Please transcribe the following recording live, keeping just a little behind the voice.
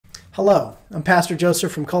Hello, I'm Pastor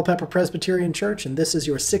Joseph from Culpeper Presbyterian Church, and this is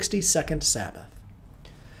your 60-second Sabbath.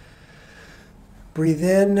 Breathe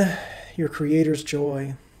in your Creator's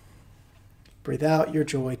joy. Breathe out your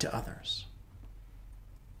joy to others.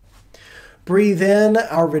 Breathe in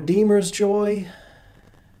our Redeemer's joy.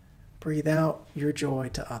 Breathe out your joy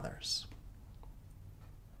to others.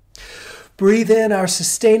 Breathe in our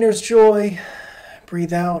Sustainer''s joy.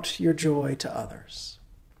 Breathe out your joy to others.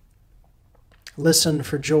 Listen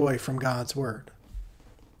for joy from God's word.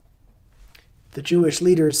 The Jewish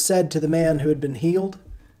leaders said to the man who had been healed,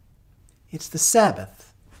 "It's the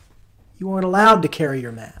Sabbath. You aren't allowed to carry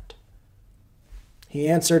your mat." He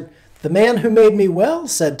answered, "The man who made me well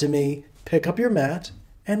said to me, 'Pick up your mat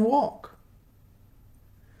and walk.'"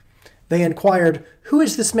 They inquired, "Who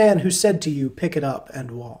is this man who said to you, 'Pick it up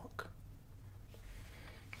and walk'?"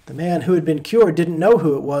 The man who had been cured didn't know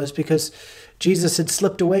who it was because Jesus had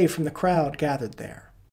slipped away from the crowd gathered there.